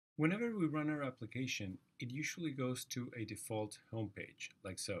Whenever we run our application, it usually goes to a default home page,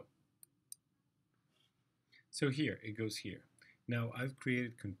 like so. So here, it goes here. Now I've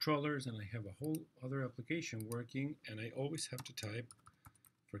created controllers and I have a whole other application working, and I always have to type,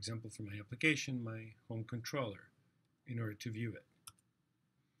 for example, for my application, my home controller in order to view it.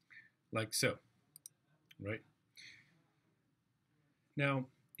 Like so, right? Now,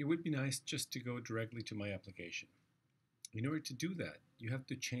 it would be nice just to go directly to my application. In order to do that, you have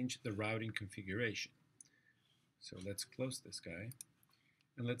to change the routing configuration. So let's close this guy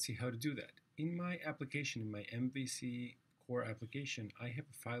and let's see how to do that. In my application, in my MVC core application, I have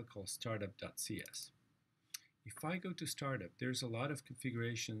a file called startup.cs. If I go to startup, there's a lot of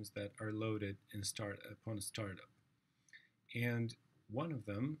configurations that are loaded in upon a startup. And one of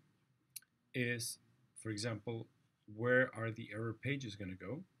them is, for example, where are the error pages going to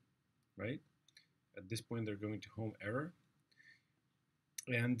go, right? At this point, they're going to home error.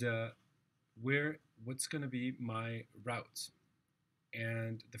 And what's going to be my routes.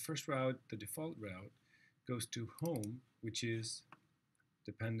 And the first route, the default route, goes to home, which is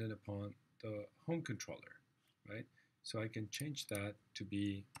dependent upon the home controller, right? So I can change that to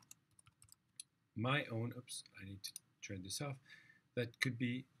be my own, oops, I need to turn this off. That could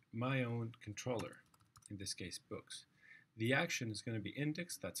be my own controller, in this case, books. The action is going to be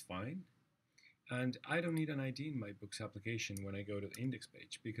indexed, that's fine. And I don't need an ID in my books application when I go to the index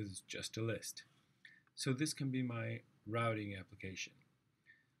page because it's just a list. So this can be my routing application.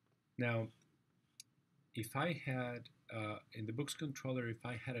 Now, if I had, in the books controller, if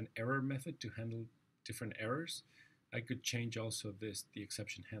I had an error method to handle different errors, I could change also this, the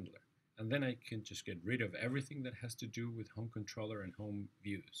exception handler. And then I can just get rid of everything that has to do with home controller and home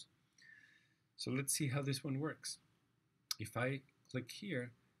views. So let's see how this one works. If I click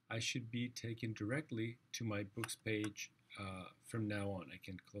here, I should be taken directly to my books page from now on. I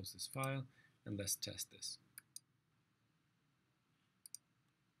can close this file and let's test this.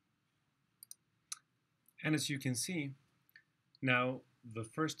 And as you can see, now the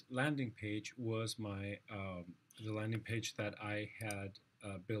first landing page was my the landing page that I had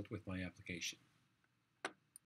built with my application.